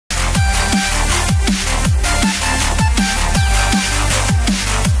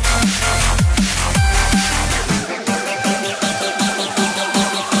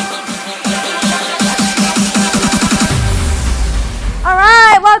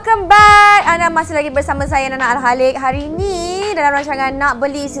welcome back. Anda masih lagi bersama saya Nana Al-Haleq. Hari ini dalam rancangan Nak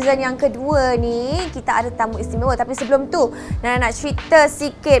Beli season yang kedua ni, kita ada tamu istimewa. Tapi sebelum tu, Nana nak cerita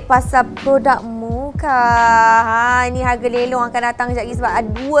sikit pasal produk muka. Ini harga lelong akan datang sekejap lagi sebab ada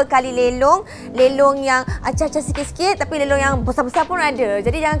 2 kali lelong. Lelong yang acah-acah sikit-sikit tapi lelong yang besar-besar pun ada.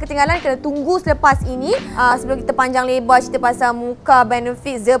 Jadi jangan ketinggalan, kena tunggu selepas ini. Sebelum kita panjang lebar cerita pasal muka,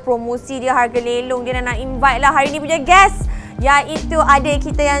 benefits dia, promosi dia, harga lelong dia, nak invite lah hari ni punya guest, iaitu adik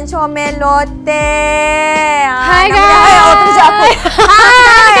kita yang comel Lotte. Hai guys. Hai, kejap aku.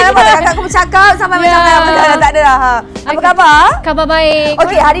 Hai. Nampak tak kakak aku bercakap sampai macam tak ada dah. Apa khabar? Khabar baik.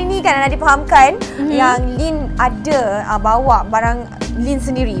 Okey, hari ni kan nak difahamkan yang Lynn ada bawa barang Lynn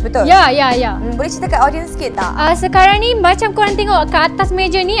sendiri, betul? Ya. Boleh cerita kat audience sikit tak? Sekarang ni macam korang tengok kat atas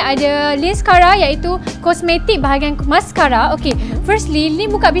meja ni ada Lynn Mascara, iaitu kosmetik bahagian mascara. Okey, firstly Lynn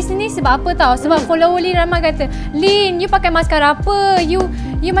buka bisnes ni sebab apa tau? Sebab follower Lynn ramai kata, "Lynn, you pakai mascara apa? You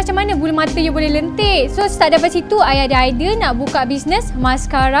macam mana bulu mata you boleh lentik?" So start daripada situ I ada idea nak buka bisnes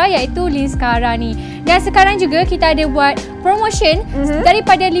mascara iaitu Lynn Mascara ni. Dan sekarang juga kita ada buat promotion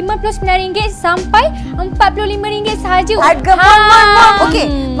daripada RM59 sampai RM45 sahaja. Harga promo.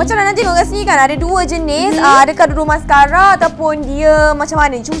 Okey, macam Nana tengok kat sini kan ada 2 jenis. Adakah dua mascara ataupun dia macam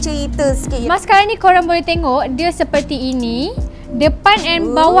mana? Cuba cerita sikit. Mascara ni korang boleh tengok dia seperti ini. Depan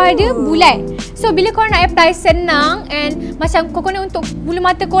and bawah dia bulat. So bila korang nak apply senang, and macam korang untuk bulu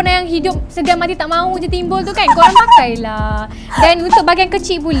mata korang yang hidup segan mati tak mahu je timbul tu kan, korang pakailah. Dan untuk bahagian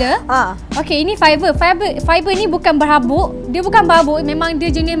kecil pula, okey, ini fiber. Fiber ni bukan berhabuk. Dia bukan berbabuk, memang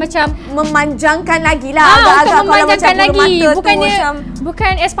dia jenis macam memanjangkan lagi lah. Agak-agak kalau macam lagi. Bukannya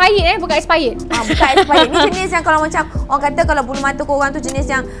bukan expired bukan expired. Bukan expired. Ni jenis yang kalau macam orang kata kalau bulu mata korang tu jenis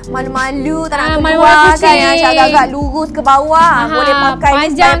yang malu-malu, tak nak keluar kan, yang agak-agak lurus ke bawah. Boleh pakai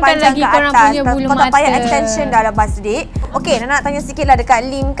panjangkan lagi ke korang atas. punya bulu Kau tak mata. payah extension dah lepas dik. Okey, nak tanya sikit lah dekat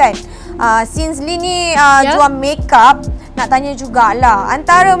Lynn kan. Since Lynn ni jual makeup, nak tanya jugalah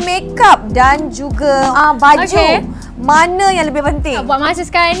antara makeup dan juga baju, mana yang lebih penting? Buat masa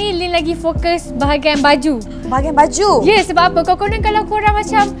sekarang ni Lynn lagi fokus bahagian baju. Bahagian baju? Ya, sebab apa? Kalau korang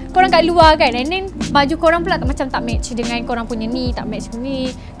macam korang kat luar kan, and then baju korang pula macam tak match dengan korang punya ni, tak match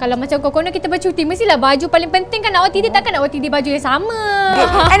ni. Kalau macam korang kita bercuti, mestilah baju paling penting kan. Nak OTD takkan nak OTD baju yang sama.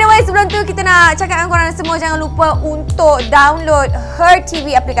 Anyway, sebelum tu kita nak cakap dengan korang semua, jangan lupa untuk download hurr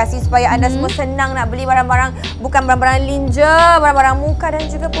TV aplikasi supaya anda semua senang nak beli barang-barang, bukan barang-barang Lynn je, barang-barang muka dan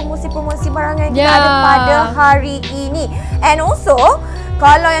juga promosi-promosi barang yang kita ada pada hari ini. And also,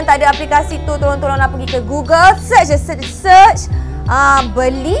 kalau yang tak ada aplikasi tu, tolong-tolonglah pergi ke Google, search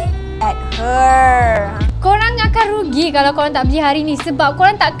Beli at hurr. Korang akan rugi kalau korang tak beli hari ni, sebab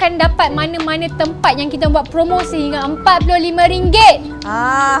korang takkan dapat mana-mana tempat yang kita buat promosi hingga RM45.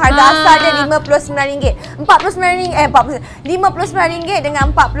 Harga asal dia RM59. RM59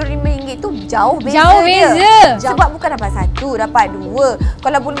 dengan RM45 tu jauh beza. Sebab bukan dapat satu, dapat 2.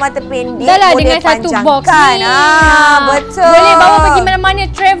 Kalau bulu mata pendek dah boleh dengan satu box ni. Betul. Boleh bawa pergi mana-mana,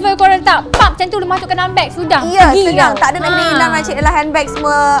 travel korang tak. Macam tu masukkan dalam bag, sudah. Ya, pergi senang. Tak ada nak kena hilang nak cek dalam handbag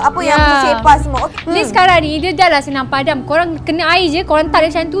semua. Apa yang perlu sepa semua. Ni sekarang ni dia dah lah senang padam. Korang kena air je, korang tak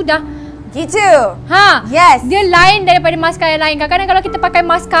ada macam tu dah. Gitu. Yes. Dia lain daripada maskara yang lain. Kadang-kadang kalau kita pakai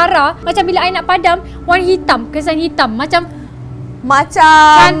maskara, macam bila air nak padam, warna hitam, kesan hitam. Macam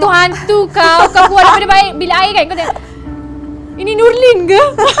hantu-hantu kau buat daripada baik bila air kan. Kau tengok, ini Nurlynn ke?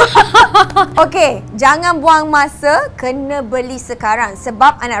 Okey, jangan buang masa, kena beli sekarang.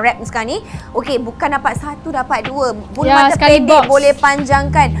 Sebab anak rap sekarang ni, okey, bukan dapat 1, dapat 2. Bulu mata pendek boleh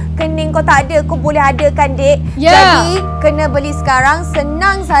panjangkan. Kening kau tak ada, kau boleh adakan, dek. Jadi, kena beli sekarang.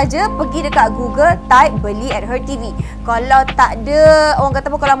 Senang saja, pergi dekat Google, type Beli at hurr TV. Kalau tak ada, orang kata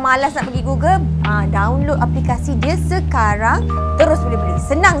apa, kalau malas nak pergi Google, download aplikasi dia sekarang, terus boleh beli.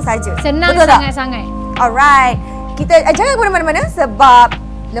 Senang saja. Senang sangat-sangat. Alright. Kita jangan ke mana-mana sebab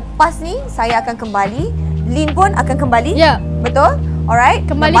lepas ni saya akan kembali, Lynn pun akan kembali. Ya. Betul? Alright.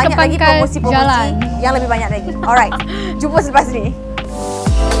 Kembali banyak ke lagi pangkal promosi-promosi jalan yang lebih banyak lagi. Alright. Jumpa selepas ni.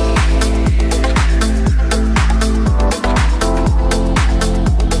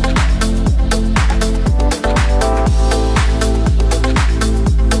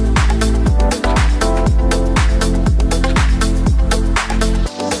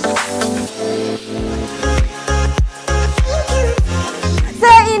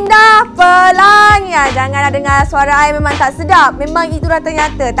 Janganlah dengar suara I memang tak sedap. Memang itulah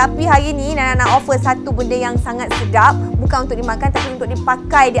ternyata. Tapi hari ni Nana nak offer satu benda yang sangat sedap. Bukan untuk dimakan tapi untuk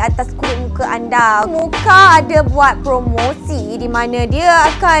dipakai di atas kulit muka anda. Muka ada buat promosi di mana dia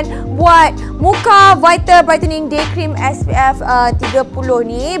akan buat Muka Vital Brightening Day Cream SPF 30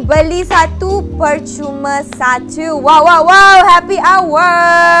 ni. Beli satu percuma satu. Wow, wow, wow. Happy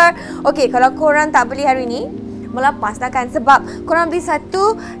hour. Okey, kalau korang tak beli hari ni, melepas dah kan, sebab korang beli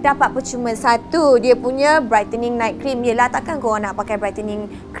satu dapat percuma satu dia punya brightening night cream. Yelah, takkan korang nak pakai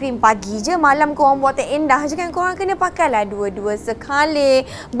brightening cream pagi je, malam korang buat tak indah je kan. Korang kena pakailah dua-dua sekali.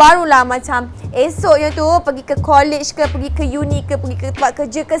 Barulah macam esoknya tu pergi ke college ke, pergi ke uni ke, pergi ke tempat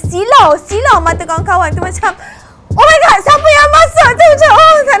kerja ke, silau mata kawan-kawan tu macam, oh my god, siapa yang masuk tu? Macam,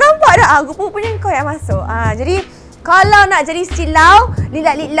 oh tak nampak dah, rupanya kau yang masuk. Jadi kalau nak jadi silau,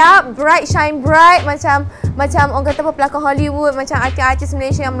 lilap-lilap, bright shine bright, macam orang kata apa, pelakon Hollywood, macam artis-artis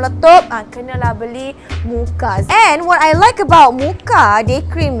Malaysia yang meletup, kenalah beli Muka. And what I like about Muka day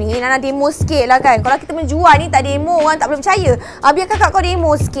cream ni, Nana demo sikit lah kan. Kalau kita menjual ni tak demo, orang tak boleh percaya. Biar kakak kau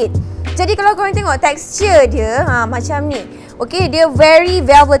demo sikit. Jadi kalau korang tengok tekstur dia, macam ni. Okay, dia very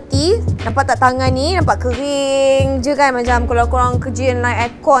velvety. Nampak tak tangan ni? Nampak kering je kan. Macam kalau korang kerja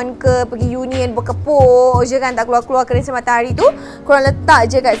naik aircon ke, pergi union berkepuk je kan, tak keluar-keluar kering sinar matahari tu, korang letak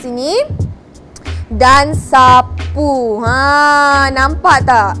je kat sini. Dan sapu. Nampak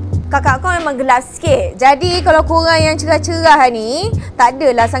tak? Kakak kau memang gelap sikit. Jadi kalau korang yang cerah-cerah ni, tak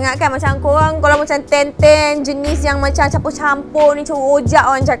adalah sangat kan. Macam korang kalau macam ten-ten jenis yang macam campur-campur ni, macam rojak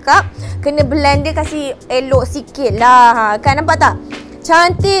orang cakap, kena blend dia kasih elok sikit lah. Kan nampak tak?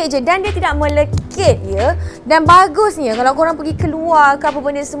 Cantik je dan dia tidak melekit ya. Dan bagusnya kalau korang pergi keluar ke apa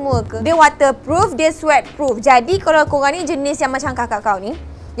benda semua ke, dia waterproof, dia sweatproof. Jadi kalau korang ni jenis yang macam kakak kau ni,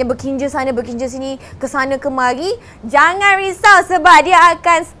 yang berkinja sana, berkinja sini, ke sana kemari, jangan risau sebab dia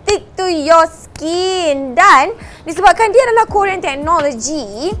akan stick to your skin. Dan disebabkan dia adalah Korean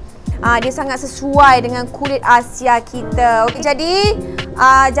technology, dia sangat sesuai dengan kulit Asia kita. Okey, jadi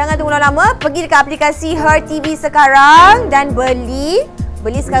jangan tunggu lama-lama, pergi dekat aplikasi hurr TV sekarang dan beli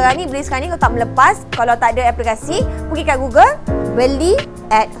sekarang ni. Beli sekarang ni, kalau tak melepas, kalau tak ada aplikasi, pergi kat Google, beli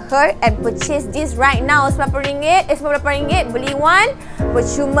at hurr and purchase this right now. RM98, beli one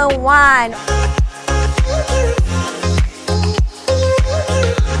percuma one.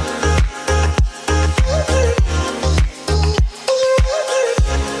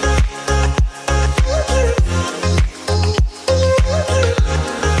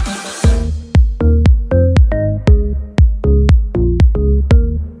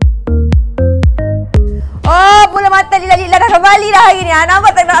 Kembali dah hari ni.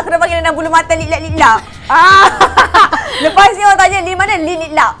 Nampak tak nak kena bagi Nana bulu mata lilap-lilap? Lepas ni orang tanya, di mana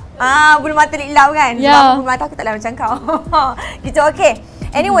lilap? Bulu mata lilap kan? Sebab bulu mata aku taklah macam kau. Gitu, okey.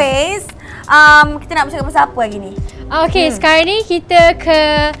 Anyways, kita nak bercakap pasal apa hari ni? Okey, sekarang ni kita ke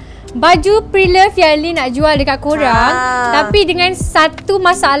baju Preloved yang Lynn nak jual dekat korang. Tapi dengan satu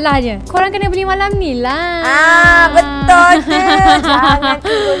masalah je, korang kena beli malam ni lah. Betul je. Jangan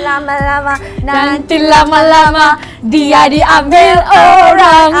tunggu lama-lama, nanti lama-lama dia diambil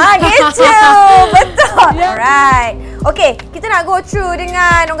orang. Gitu. Betul. Alright. Okay, kita nak go through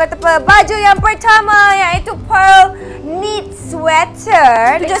dengan orang kata apa, baju yang pertama, iaitu pearl knit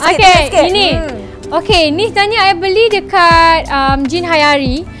sweater. Okay, ini. Okay, ni sebenarnya I beli dekat Jin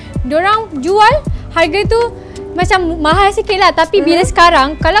Hayari. Diorang jual harga tu macam mahal sikit lah. Tapi bila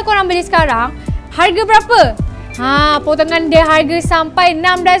sekarang, kalau korang beli sekarang, harga berapa? Potongan dia harga sampai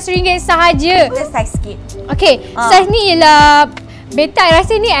RM16 sahaja. Dia size sikit. Okay, size ni ialah beta, I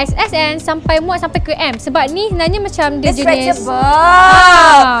rasa ni XS and muat sampai ke M. Sebab ni sebenarnya macam dia jenis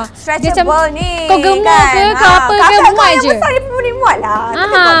stretchable ni. Kau gemuk kan? Ke kau apa ke, muat je. Kakak besar dia pun boleh muat lah.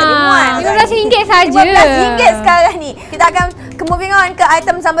 RM15 saja. RM15 sekarang ni. Kita akan moving on ke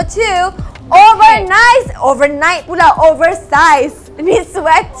item number 2. Overnight pula, oversize knit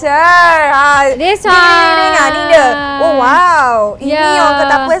sweater. This one. Ni dia. Oh wow. Ini orang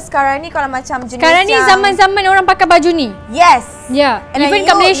kata apa sekarang ni, kalau macam jenis sekarang ni zaman-zaman orang pakai baju ni. Yes. Even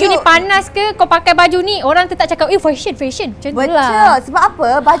kat Malaysia ni panas ke, kau pakai baju ni, orang tetap cakap, fashion. Macam tu lah. Betul. Sebab apa?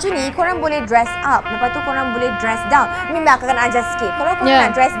 Baju ni korang boleh dress up. Lepas tu korang boleh dress down. Memang akan ajar sikit. Kalau korang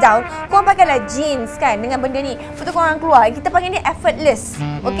nak dress down, korang pakailah jeans kan dengan benda ni. Lepas tu korang keluar. Kita panggil ni effortless.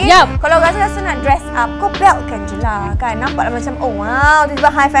 Okay? Kalau rasa nak dress up, kau beltkan je lah kan. Nampaklah macam, oh wow,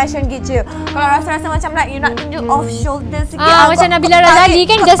 tiba-tiba high fashion gitu. Kalau rasa macam like you nak tunjuk off shoulder sikit, macam Nabila Razali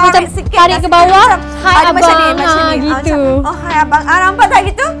kan, just macam tarik ke bawah. Hai abang, macam ni. Gitu. Oh hai abang. Nampak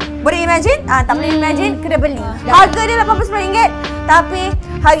tak gitu? Boleh imagine? Tak boleh imagine, kena beli. Harga dia RM80, tapi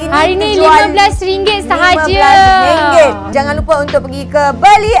Hari ni jual RM15 sahaja. RM15. Jangan lupa untuk pergi ke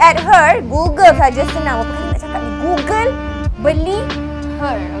Beli @hurr. Google saja, senang. Apa kali nak cakap ni? Google Beli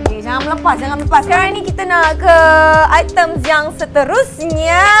hurr. Okey, jangan melepas. Sekarang ni kita nak ke items yang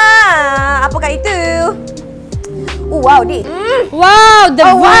seterusnya. Apakah itu? Wow, Dik. Wow, the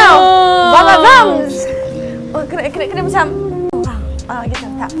Bums. Oh, kena macam gitu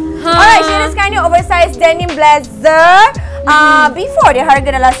tak. Alright, Syirah sekarang ni oversized denim blazer. Before dia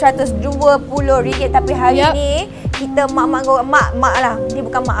harga dalam RM120, tapi hari ni kita mak lah. Dia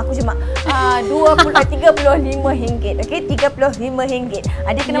bukan mak, aku je mak. RM35. Okey, RM35.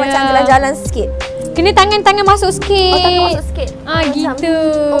 Dia kena macam jalan-jalan sikit. Kena tangan masuk sikit. Oh, tangan masuk sikit. Gitu.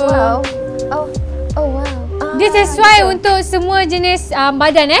 Oh wow. Dia sesuai untuk semua jenis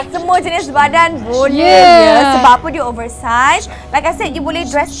badan Semua jenis badan boleh sebab apa dia oversize. Like I said, you boleh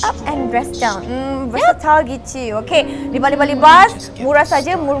dress up and dress down. Versatile gitu. Okay, di Bali bus murah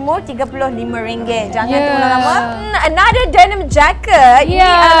saja, murmur RM35. Jangan tunggu lama. Another denim jacket. Ini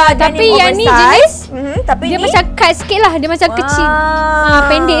adalah tapi denim yang oversize. ni jenis tapi dia ni macam cut sikit lah. Dia macam kecil.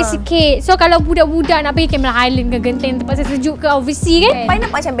 Pendek sikit. So kalau budak-budak nak pergi Cameron Highland ke Genting tempat sejuk ke overseas kan,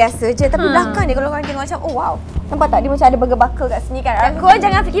 nampak macam biasa je. Tapi belakang ni kalau korang tengok macam oh wow. Nampak tak? Dia macam ada burger-buckle kat sini kan. Kau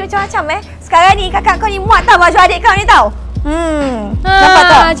jangan fikir macam-macam Sekarang ni kakak kau ni muat tau baju adik kau ni tau. Nampak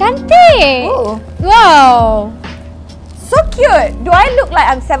tak? Cantik. Wow. So cute. Do I look like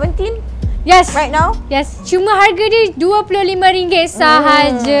I'm 17? Yes. Right now? Yes. Cuma harga dia RM25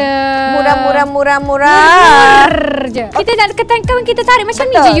 sahaja. Murah je. Kita nak ketankan kita tarik macam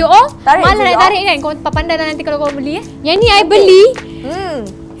ni je you all. Malah nak tarik kan. Kau pandai lah nanti kalau kau beli Yang ni I beli.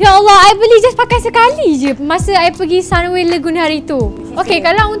 Ya Allah, I beli just pakai sekali je masa I pergi Sunway Lagoon hari tu. Okey,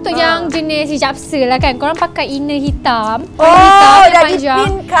 kalau untuk yang jenis hijab lah kan, korang pakai inner hitam. Dah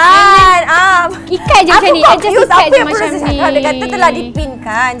dipinkan. Ikat je macam ni. Just ikat je macam ni. Dia kata telah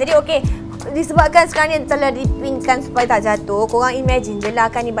dipinkan. Jadi okey, disebabkan sekarang ni telah dipinkan supaya tak jatuh, korang imagine je lah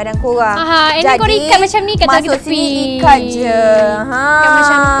kan ni badan korang. And then korang ikat macam ni kat tepi. Masuk sini ikat je. Ikat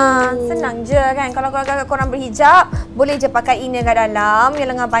macam tu. Senang je kan. Kalau korang berhijab, boleh je pakai inner kat dalam yang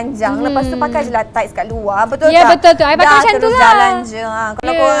lengan panjang. Lepas tu pakai je lah tights kat luar. Betul tak? Ya betul tu. I pakai macam tu lah. Terus jalan je.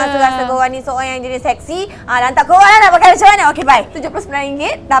 Kalau korang rasa korang ni seorang yang jenis seksi, lantak korang lah nak pakai macam mana. Okey, bye.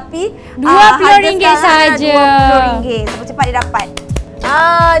 RM79 tapi RM20 sahaja. RM20. Cepat dia dapat.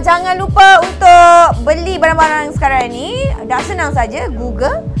 Jangan lupa untuk beli barang-barang sekarang ni. Dah senang saja.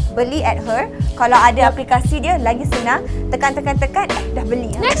 Google Beli @hurr. Kalau ada aplikasi dia lagi senang. Tekan dah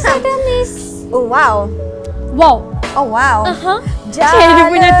beli. Next item is oh wow. Oh wow.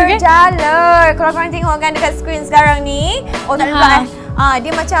 Jalan. Kalau korang tengok kan dekat skrin sekarang ni. Oh tak ada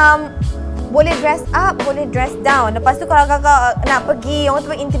dia macam boleh dress up, boleh dress down. Lepas tu kalau kakak nak pergi orang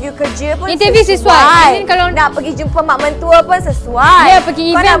tu interview kerja pun interview sesuai. Kalau nak pergi jumpa mak mentua pun sesuai. Ya,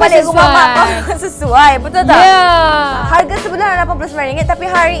 pergi event pun balik sesuai. Rumah mak pun sesuai. Betul tak? Ya. Harga sebulan RM89 tapi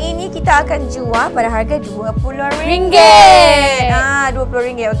hari ini kita akan jual pada harga RM20.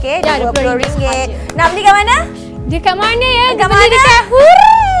 RM20, okey? Ya, RM20. Nak beli kat mana? Dekat mana ya? Dekat mana? Dekat hurr.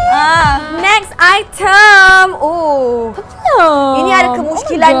 Next item. Ini ada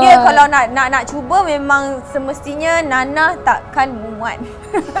kemuskilan dia kalau nak cuba memang semestinya Nana takkan muat.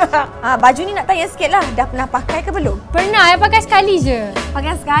 Baju ni nak tanya sikit lah. Dah pernah pakai ke belum? Pernah, I pakai sekali je.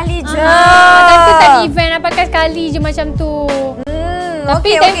 Pakai sekali je. Time tu tak event, I pakai sekali je macam tu.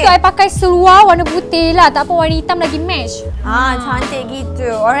 Tapi time tu I pakai seluar warna putih lah. Tak apa, warna hitam lagi match. Cantik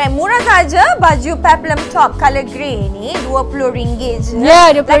gitu. Alright, murah saja baju peplum top color grey ni RM20 je.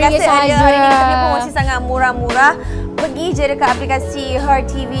 Ya, RM20 sahaja. Hari ni kita punya promosi sangat murah-murah. Pergi je dekat aplikasi Hurr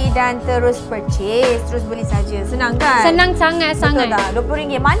TV dan terus purchase. Terus beli saja. Senang kan? Senang sangat-sangat. Betul tak?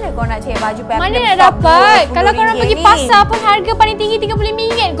 RM20. Mana kau nak cari baju peplum top? Mana nak dapat? Kalau korang pergi pasar pun harga paling tinggi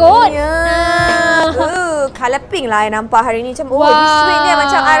RM35 kot. Ya. Colour pink lah yang nampak hari ni. Macam this sweet dia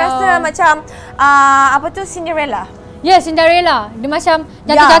macam I rasa macam apa tu Cinderella. Ya, Cinderella. Dia macam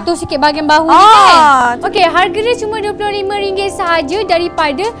jatuh-jatuh sikit bahagian bahu ni kan. Okey, harga dia cuma RM25 sahaja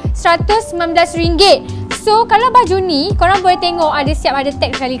daripada RM119. So, kalau baju ni, korang boleh tengok ada siap ada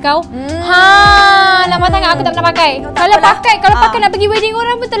tag sekali kau. Lama sangat aku tak pernah pakai. Kalau pakai nak pergi wedding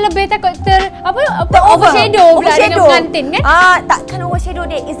orang pun terlebih takut overshadow pula dengan pengantin kan? Takkan overshadow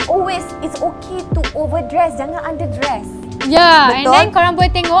dia. It's okay to overdress, jangan underdress. Ya, and then korang boleh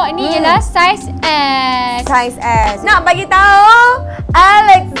tengok ni ialah size S. Size S. Nak bagi tahu,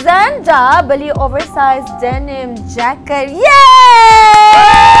 Alexander beli oversized denim jacket.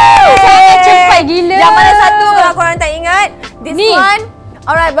 Yeay! Sangat cepat gila. Yang mana satu kalau korang tak ingat? This one.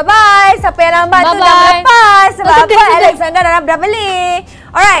 Alright, bye-bye. Siapa yang lambat tu dah melepas. Sebab apa? Alexander dah beli.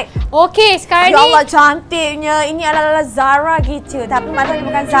 Alright, Okey, sekarang Ya ni Allah, cantiknya. Ini ala-ala Zara gitu. Tapi matanya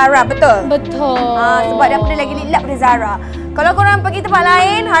bukan Zara, betul? betul. Sebab dia lagi lilap dari Zara. Kalau korang pergi tempat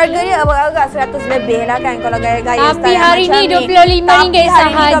lain, harga dia agak-agak 100 lebih lah kan kalau gaya-gaya Tapi style hari macam ni ni. RM25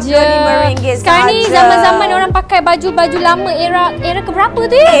 sahaja. RM25 Sekarang ni sahaja. zaman-zaman orang pakai baju-baju lama era keberapa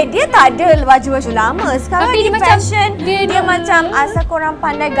tu ya? Dia tak ada baju-baju lama. Sekarang Tapi ni dia macam- fashion. dia- Dia macam asal korang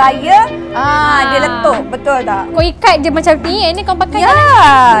pandai gaya, dia letup. Betul tak? Kau ikat je macam ni, ni kau pakai Yes.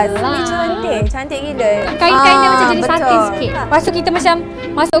 Alah. Ni cantik. Cantik gila. kain-kain dia macam jadi betul. satin sikit. Lepas tu kita macam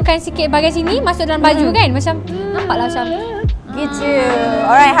masukkan sikit bahagian sini, masuk dalam baju kan. Macam nampaklah macam Gitu.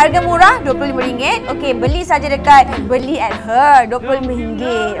 Alright, harga murah RM25. Okey, beli saja dekat Beli at Hurr RM25.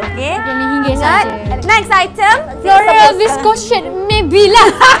 Okey. RM25 Ingat? saja. Next item, Floral viscose shirt, maybe lah.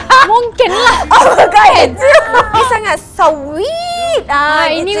 Mungkin lah. Oh kan. Dia sangat sweet.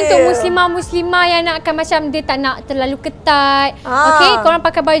 Ini gitu. untuk muslimah-muslimah yang nakkan macam dia tak nak terlalu ketat. Okey, korang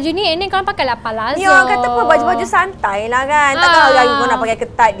pakai baju ni, ini korang pakai lah palazzo. Ni orang kata apa, baju-baju santai lah kan. Takkan hari-hari kau nak pakai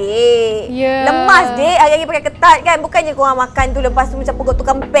ketat, dek. Ya. Lemas, dek. Hari-hari pakai ketat kan. Bukannya korang makan tu lepas tu macam pokok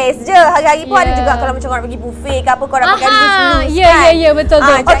tukang pes je. Hari-hari pun ada juga kalau macam korang pergi buffet ke apa, korang pakai loose-loose kan. Ya, betul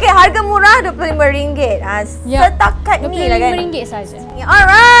tu. Okey, harga murah RM25. Setakat ni lah kan. RM25 saja.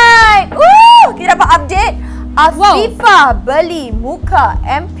 Alright. Kita dapat update. Afifah beli muka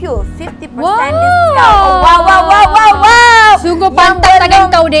Ampule 50% discount. Wow. Sungguh pantas tangan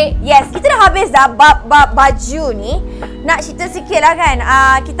kau, dek. Yes, kita dah habis dah bab baju ni. Nak cerita sikit lah kan.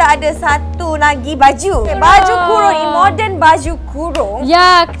 Kita ada satu lagi baju. Baju kurung ni, modern baju kurung.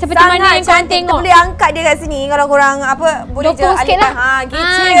 Ya, seperti mana Sangat yang korang cantik. tengok. Kita boleh angkat dia kat sini kalau korang boleh je Dokong sikit lah. gitu.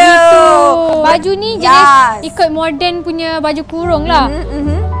 Gitu. Baju ni jenis Yes. ikut modern punya baju kurung lah.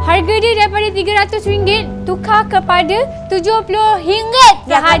 Harga dia daripada RM300 tukar kepada RM70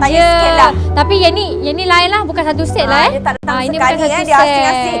 Ya, sahaja. tanya sikit lah. Tapi yang ni lain lah, bukan satu set lah Dia tak datang ini sekali bukan satu dia set.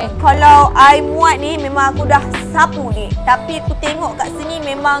 asing-asing. Kalau I muat ni memang aku dah sapu ni. Tapi aku tengok kat sini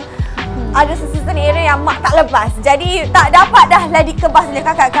memang ada sesuatu area yang mak tak lepas. Jadi tak dapat dah lah dikebas oleh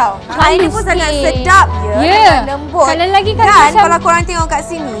kakak kau. Kain ni pun sangat sedap je. Ya. Dan lembut. Kalau lagi kan Dan macam- kalau korang tengok kat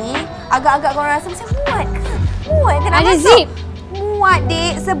sini, agak-agak korang rasa macam muat ke? Muat ke nak Ada masuk? zip. Muat,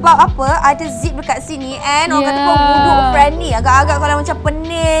 dek. Sebab apa? Ada zip dekat sini and orang kata pun wuduk friendly. Agak-agak kalau macam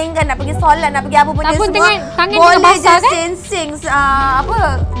pening kan, nak pergi solat, nak pergi apa benda Ataupun semua, tangan tengah boleh basah je kan? sensing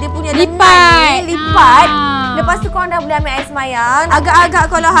dia punya Lipat. lengan ni lipat. Ah. Lepas tu korang dah boleh ambil air semayang. Agak-agak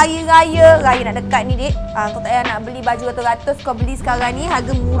kalau hari raya nak dekat ni, dek, kau tak payah nak beli baju ratus-ratus, kau beli sekarang ni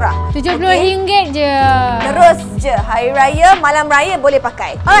harga murah. RM70 je. Terus je hari raya, malam raya boleh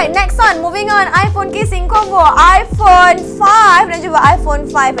pakai. Alright, next one, moving on. iPhone casing combo iPhone 5 dan juga iPhone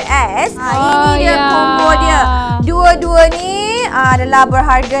 5S. Ini dia combo dia. Dua-dua ni adalah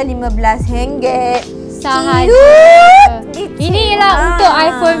berharga RM15 Sahaja. Gitu. Ini ialah untuk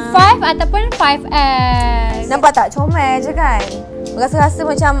iPhone 5 ataupun 5S. Nampak tak? Comel je kan? Rasa-rasa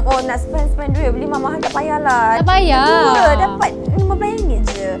macam nak spend duit, beli mahal tak payahlah. Tak payah. Dua dapat RM15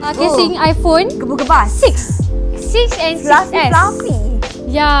 je. Casing iPhone Gebu-gebas. 6 and 6S. Fluffy.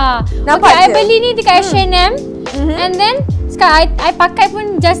 Ya. Nampak I je? beli ni dekat H&M. And then sekarang I pakai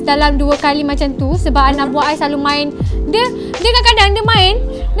pun just dalam 2 kali macam tu. Sebab anak buah I selalu main. Dia kadang-kadang dia main,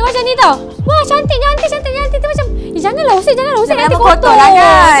 dia macam ni tau. Wah, cantik. Dia macam, janganlah usik nanti kotor lah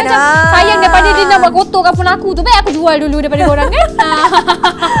kan. Macam sayang daripada dia nak buat kotorkan phone aku tu. Baik aku jual dulu daripada korang kan.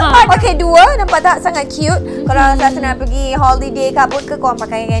 Okay, dua. Nampak tak? Sangat cute. Kalau rasa nak pergi holiday ke apa ke, korang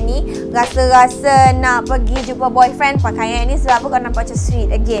pakai yang ni. Rasa-rasa nak pergi jumpa boyfriend, pakai yang ni. Sebab apa? Kau nampak macam sweet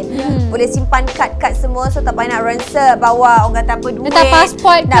again. Boleh simpan kad-kad semua. So tak payah nak ransel, bawa orang kata apa duit. Letak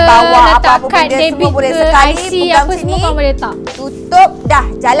pasport nak ke, bawa letak apa-apa kad benda debit semua boleh ke, sekali. IC Pegang apa sini, semua korang boleh letak. tutup, dah,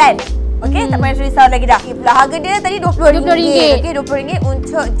 jalan. Okay, tak payah risau lagi dah. Harga dia tadi RM20. Okay, RM20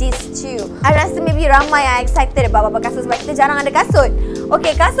 untuk these two. I rasa maybe ramai yang excited about kasut sebab kita jarang ada kasut.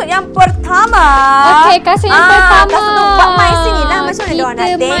 Okay, kasut yang pertama. Okay, kasut yang pertama. Kasut tu buat main sini lah. Macam mana diorang nak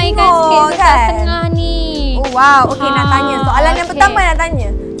Kita tengok mainkan sikit dekat kan? tengah ni. Oh wow, okay nak tanya. Soalan yang okay. pertama nak tanya.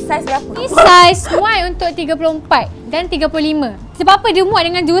 Saiz berapa? Ni saiz wide untuk 34 dan 35. Sebab apa dia muat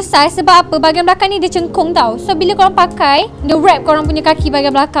dengan dua saiz? Sebab apa? Bahagian belakang ni dia cengkung tau. So bila korang pakai, dia wrap korang punya kaki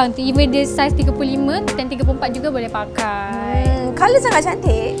bahagian belakang tu. Even dia saiz 35 dan 34 juga boleh pakai. Colour sangat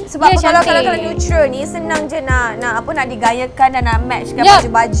cantik. Sebab Ya, kalau cantik. neutral ni senang je nak digayakan dan nak matchkan Yup.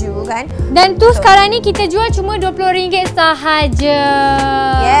 baju-baju kan. Dan tu sekarang ni kita jual cuma RM20 sahaja.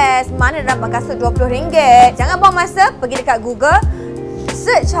 Yes, mana dapat kasut RM20? Jangan buang masa, pergi dekat Google.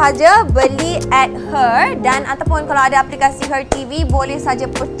 Search saja Beli at Hurr dan ataupun kalau ada aplikasi Hurr TV boleh saja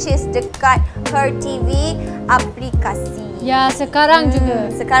purchase dekat Hurr TV aplikasi. Ya, sekarang juga.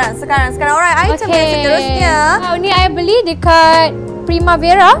 Sekarang. Alright, item yang seterusnya. Ni I beli dekat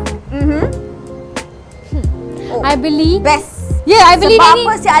Primavera. I beli. Best. I beli sebab ni. Sebab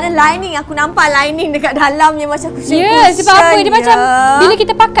apa sih ada lining? Aku nampak lining dekat dalamnya macam cushion. Sebab apa? Dia macam bila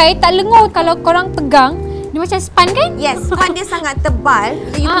kita pakai tak lengur kalau korang pegang. Dia macam span kan? Yes, span dia sangat tebal.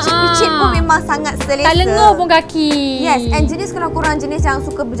 You picit pun memang sangat selesa. Tak lengur pun kaki. Yes, and jenis kalau korang jenis yang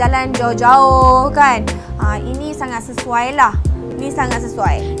suka berjalan jauh-jauh kan. Ini sangat sesuai lah. Ni sangat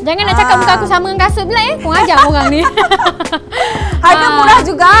sesuai. Jangan nak cakap muka aku sama dengan kasut pula ya. Kau ajar orang ni. Harga murah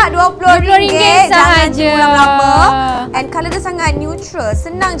juga, RM20 sahaja. Jangan lama-lama. And colour dia sangat neutral.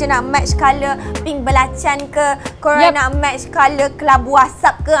 Senang je nak match colour pink belacan ke, korang nak match colour kelabu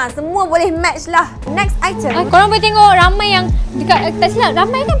asap ke, semua boleh match lah. Next item. Korang boleh tengok ramai yang dekat, tak silap,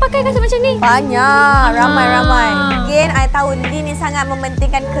 ramai kan pakai kasut macam ni. Banyak, ramai-ramai. Again, I tahu Lynn ni sangat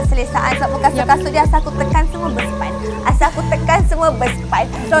mementingkan keselesaan. Sebab kasut-kasut dia asal aku tekan semua berspan. Asal aku tekan semua berspan.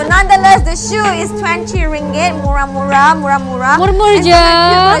 So nonetheless, the shoe is RM20. Murah-murah. Murmur je.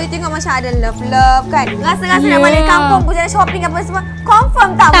 Kalau you tengok macam ada love-love kan. Rasa-rasa nak balik kampung, berjalan shopping apa semua. Confirm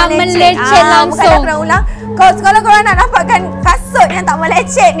tak melecet langsung. Bukan nak kena ulang. Kalau korang nak dapatkan kasut yang tak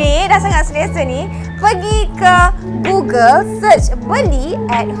melecet ni, dah sangat selesa ni, pergi ke Google, search Beli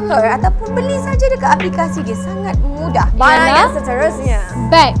 @hurr ataupun beli saja dekat aplikasi dia. Sangat mudah. Barang yang seterusnya.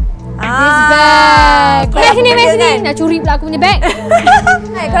 Bag. This bag. Mari sini. Nak curi pula aku punya bag.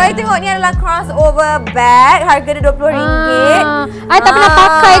 Kalau you tengok ni adalah crossover bag. Harga dia RM20. I tak pernah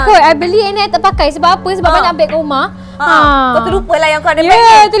pakai kot. I beli and I tak pakai. Sebab apa? Sebab banyak bag kat rumah. Kau terlupa lah yang kau ada bag ni.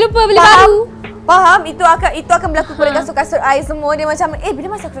 Ya, terlupa beli baru. Faham? Itu akan berlaku pada kasut-kasut I semua. Dia macam, bila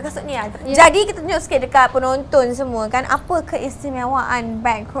masa aku beli kasut ni? Jadi kita tunjuk sikit dekat penonton semua kan, apa keistimewaan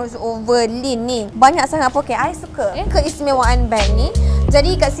bag crossover Lynn ni. Banyak sangat poket. I suka keistimewaan bag ni.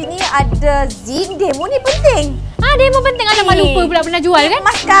 Jadi kat sini ada zip. Demo ni penting. Demo penting. Alamak lupa pula pernah jual kan?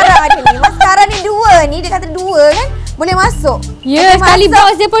 Mascara ada ni. Mascara ni dua ni. Dia kata dua kan? Boleh masuk. Ya, sekali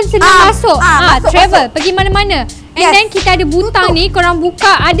box dia pun senang masuk. Travel, masuk. pergi mana-mana. And then kita ada butang ni, korang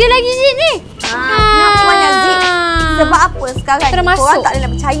buka. Ada lagi zip ni. Kenapa banyak zip? Sebab apa sekarang ni korang tak boleh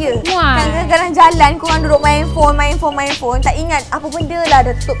nak percaya. Kan kadang-kadang jalan korang duduk main phone. Tak ingat apa benda lah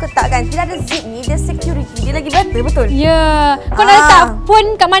dah tutup ketak kan. Bila ada zip ni, dia security. Dia lagi betul. Ya. Kau nak letak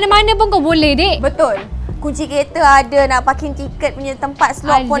phone kat mana-mana pun kau boleh dek. Betul. Kunci kereta ada, nak parking tiket punya tempat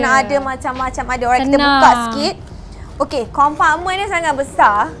slot pun ada, macam-macam ada. Orang kita buka sikit. Okey, compartment dia sangat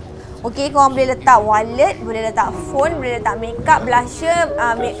besar. Okey, korang boleh letak wallet, boleh letak phone, boleh letak makeup, blusher,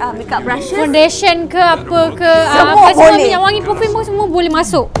 makeup brushes, foundation ke apa ke, semua boleh. Minyak wangi, perfume pun semua boleh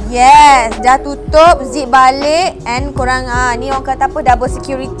masuk. Yes, dah tutup, zip balik and korang ni orang kata apa, double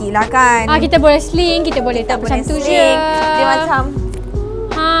security lah kan. Kita boleh sling, kita boleh tak macam tu je. Dia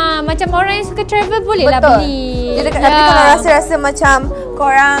macam orang yang suka travel boleh lah beli. Dia dekat, tapi kalau rasa-rasa macam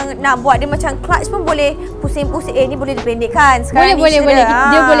korang nak buat dia macam clutch pun boleh pusing-pusing. Ni boleh dipendekkan. Sekarang boleh.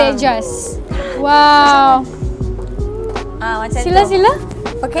 Dia boleh adjust. Wow. Macam Sila.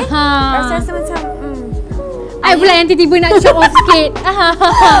 Okey. Rasa-rasa macam I pula yang tiba-tiba nak show off sikit.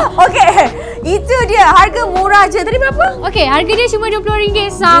 Okey. Itu dia. Harga murah je. Tadi berapa? Okey, harga dia cuma RM20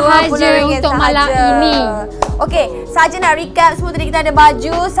 sahaja untuk malam ini. Okey, saja nak recap semua. Tadi kita ada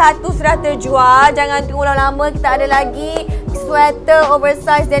baju, satu sudah terjual. Jangan tunggu lama-lama. Kita ada lagi sweater,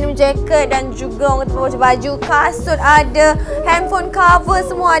 oversize, denim jacket dan juga orang kata baju, kasut ada, handphone cover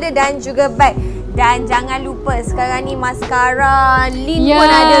semua ada dan juga bag. Dan jangan lupa sekarang ni mascara Lynn pun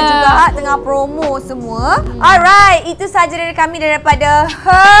ada juga tengah promo semua. Alright, itu sahaja dari kami daripada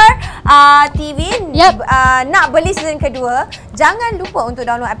Hurr TV. Nak beli season kedua, jangan lupa untuk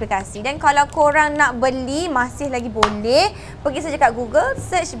download aplikasi. Dan kalau korang nak beli masih lagi boleh, pergi saja kat Google,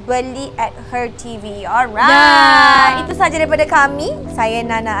 search Beli @hurr TV. Alright, itu sahaja daripada kami. Saya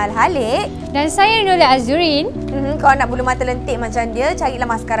Nana Al-Haleq dan saya Nurlynn Azureen. Kalau nak bulu mata lentik macam dia, carilah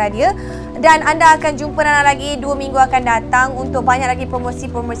maskara dia. Dan anda akan jumpa Nana lagi 2 minggu akan datang untuk banyak lagi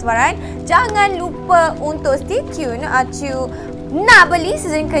promosi-promosi barang. Jangan lupa untuk stay tune to Nak Beli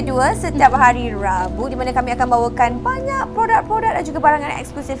season kedua setiap hari Rabu, di mana kami akan bawakan banyak produk-produk dan juga barangan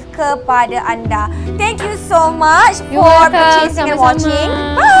eksklusif kepada anda. Thank you so much for purchasing and watching.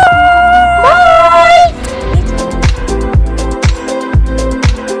 Bye!